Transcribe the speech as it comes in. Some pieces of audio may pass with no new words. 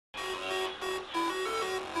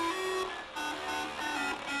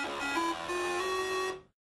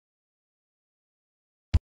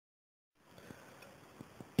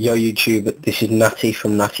Yo YouTube, this is Natty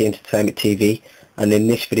from Natty Entertainment TV, and in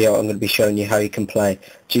this video I'm going to be showing you how you can play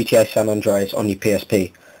GTA San Andreas on your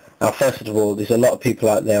PSP. Now first of all, there's a lot of people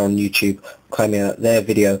out there on YouTube claiming that their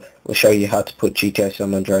video will show you how to put GTA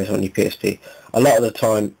San Andreas on your PSP. A lot of the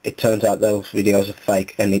time it turns out those videos are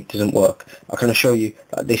fake and it doesn't work. I can assure you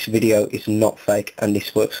that this video is not fake and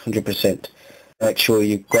this works 100%. Make sure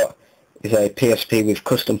you've got is a PSP with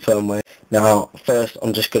custom firmware. Now first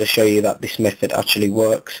I'm just going to show you that this method actually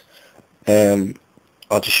works.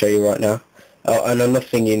 I'll just show you right now. And another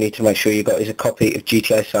thing you need to make sure you got is a copy of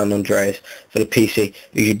GTA San Andreas for the PC.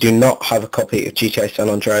 If you do not have a copy of GTA San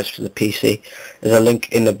Andreas for the PC, there's a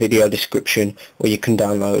link in the video description where you can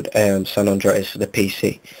download San Andreas for the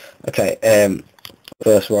PC. Okay,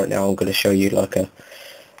 first right now I'm going to show you like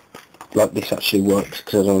this actually works,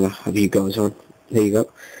 because I don't want to have you guys on. There you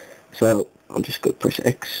go. So I'm just going to press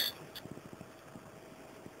X.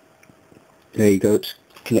 There you go, it's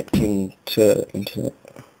connecting to internet.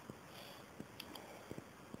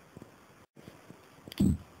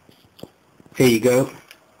 Here you go,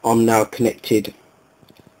 I'm now connected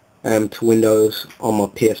to Windows on my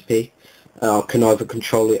PSP. I can either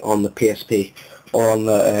control it on the PSP or on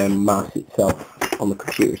the mouse itself, on the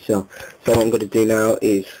computer itself. So what I'm going to do now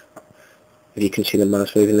is, if you can see the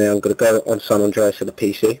mouse moving there, I'm going to go on San Andreas to the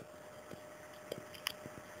PC.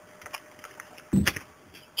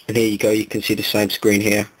 And here you go, you can see the same screen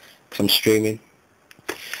here, because I'm streaming.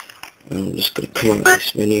 And I'm just going to come on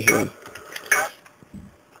this menu here.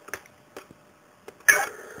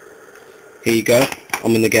 Here you go,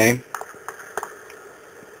 I'm in the game.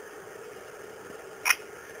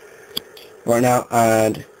 Right now,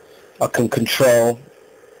 and I can control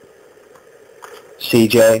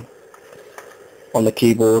CJ on the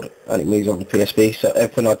keyboard, and it moves on the PSP. So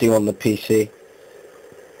everything I do on the PC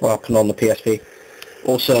will happen on the PSP.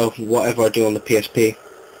 Also, whatever I do on the PSP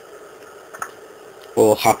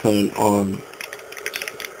will happen on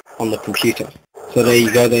the computer. So there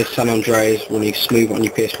you go, there's San Andreas running smooth on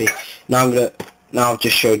your PSP. Now I've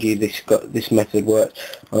just showed you this method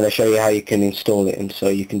works. I'm going to show you how you can install it, and so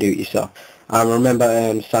you can do it yourself.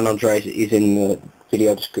 Remember, San Andreas is in the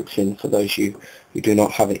video description for those who do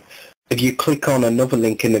not have it. If you click on another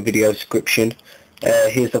link in the video description,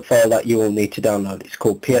 here's the file that you will need to download. It's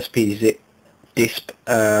called PSP Disp,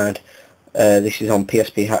 and this is on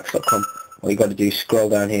psphacks.com. All you got to do is scroll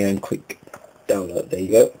down here and click download. There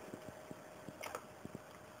you go.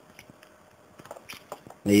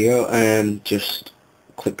 There you go, and just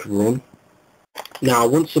click run. Now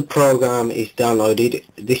once the program is downloaded,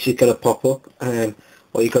 this is going to pop up, and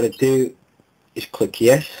what you got to do is click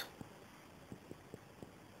yes.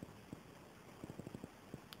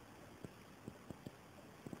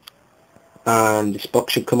 And this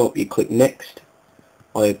box should come up, you click next,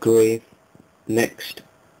 I agree, next,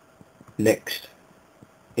 next,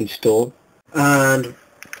 install. And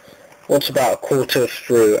once about a quarter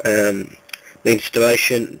through the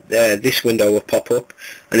installation, this window will pop up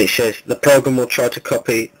and it says the program will try to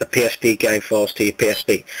copy the PSP game files to your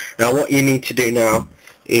PSP. Now what you need to do now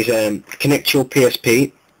is connect your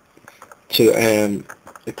PSP to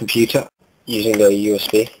the computer using a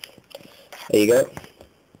USB. There you go.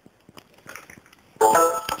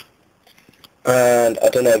 And I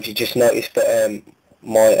don't know if you just noticed, but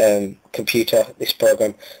my computer, this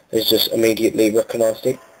program, has just immediately recognised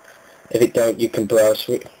it. If it don't, you can browse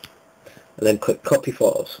for it and then click copy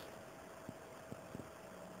files,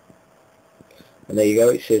 and there you go,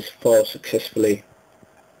 it says file successfully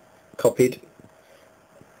copied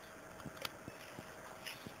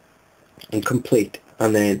and complete,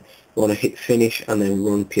 and then you want to hit finish and then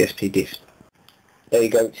run PSP Disp. There you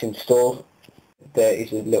go, it's installed. There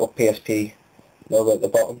is a little PSP logo at the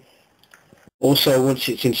bottom. Also, once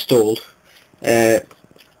it's installed, it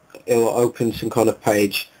will open some kind of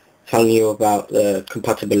page telling you about the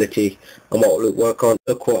compatibility and what will work on.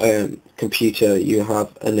 Look what computer you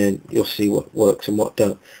have, and then you'll see what works and what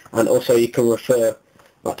don't. And also you can refer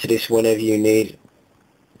back to this whenever you need,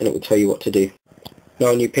 and it will tell you what to do. Now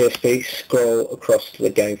on your PSP, scroll across to the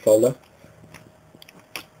game folder,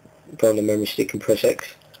 go on the memory stick and press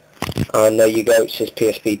X. And there you go, it says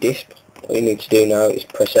PSP Disp. All you need to do now is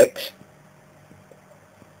press X.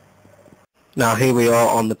 Now here we are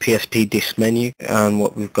on the PSP Disp menu, and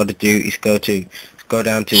what we've got to do is go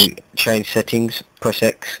down to change settings, press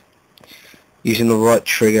X. Using the right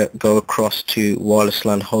trigger, go across to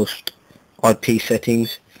WLAN Host IP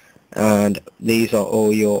Settings, and these are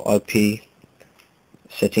all your IP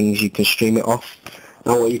settings. You can stream it off.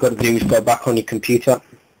 Now what you've got to do is go back on your computer,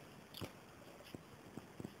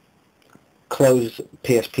 close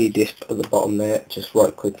PSP Disp at the bottom there, just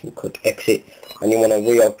right click and click exit, and you want to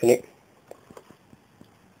reopen it.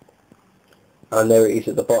 And there it is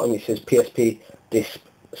at the bottom, it says PSP Disp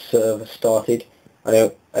server started.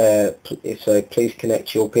 And it says please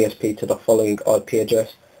connect your PSP to the following IP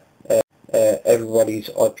address. Everybody's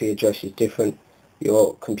IP address is different.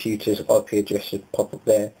 Your computer's IP address should pop up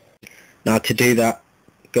there. Now to do that,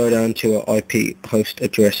 go down to an IP host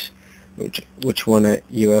address, which one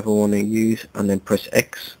you ever want to use, and then press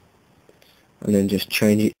X, and then just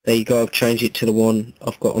change it. There you go, I've changed it to the one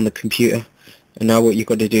I've got on the computer. And now what you've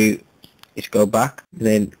got to do is go back, and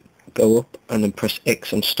then go up, and then press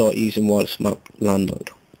X and start using wireless LAN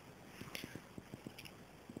mode.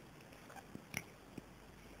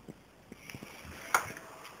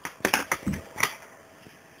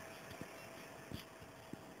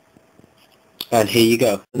 And here you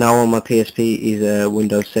go. Now on my PSP is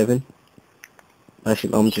Windows 7.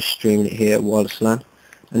 Actually, I'm just streaming it here at wireless LAN.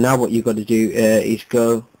 And now what you've got to do is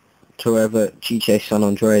go to wherever GTA San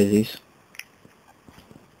Andreas is.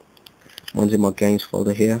 Mine's in my games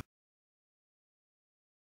folder here.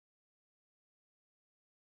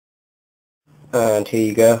 And here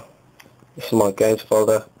you go. This is my games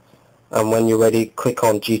folder. And when you're ready, click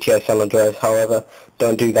on GTA San Andreas. However,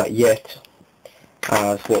 don't do that yet,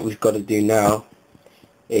 as what we've got to do now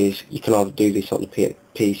is, you can either do this on the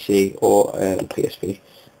PC or PSP.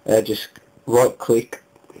 Just right click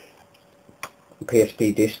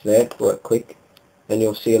PSP Disp there, right click, and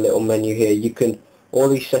you'll see a little menu here. You can, all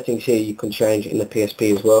these settings here you can change in the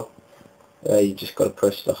PSP as well. You just got to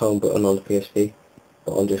press the home button on the PSP,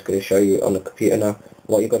 but I'm just going to show you on the computer now.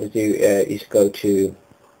 What you've got to do is go to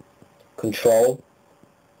control,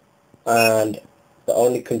 and the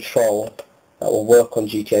only control that will work on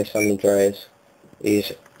GTA San Andreas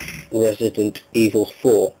is Resident Evil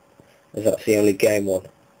 4, as that's the only game one,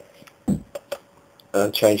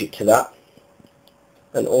 and change it to that.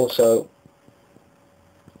 And also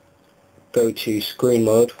go to screen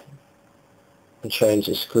mode and change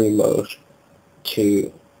the screen mode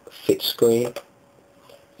to fit screen.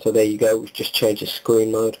 So there you go, we've just changed the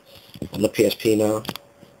screen mode on the PSP now,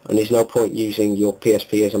 and there's no point using your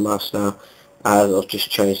PSP as a mouse now, as I've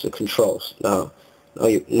just changed the controls. Now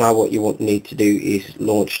what you need to do is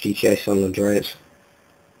launch GTA San Andreas.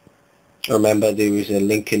 Remember, there is a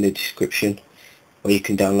link in the description where you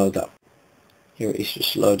can download that. Here it is,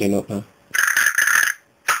 just loading up now.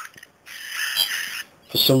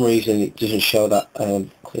 For some reason it doesn't show that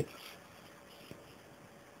clip,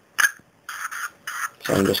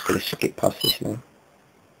 so I'm just going to skip past this now.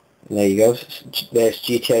 And there you go, there's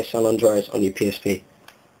GTA San Andreas on your PSP.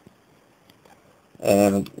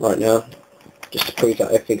 Right now, just to prove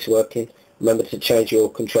that everything's working, remember to change your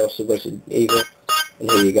controls to Resident Evil, and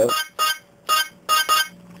here you go.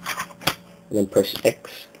 And then press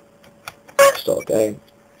X, start game.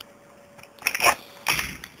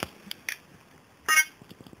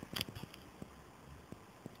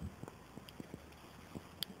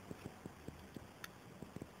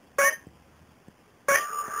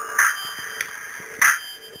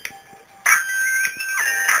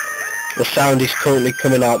 The sound is currently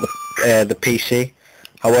coming out the PC.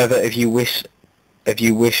 However, if you wish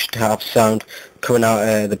to have sound coming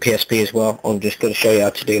out the PSP as well, I'm just going to show you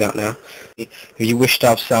how to do that now. If you wish to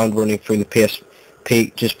have sound running through the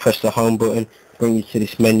PSP, just press the home button, bring you to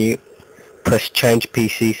this menu, press change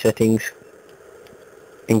PC settings,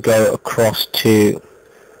 and go across to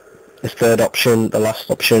the third option, the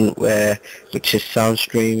last option, which is sound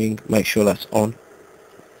streaming. Make sure that's on.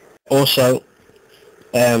 Also,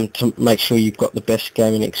 to make sure you've got the best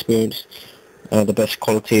gaming experience, the best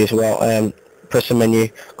quality as well, press the menu,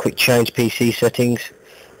 click change PC settings,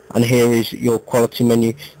 and here is your quality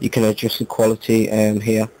menu. You can adjust the quality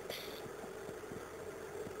here,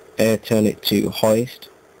 turn it to highest.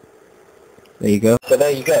 There you go. So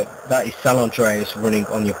there you go, that is San Andreas running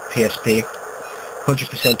on your PSP,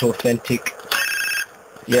 100% authentic.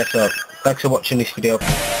 Yeah, so thanks for watching this video.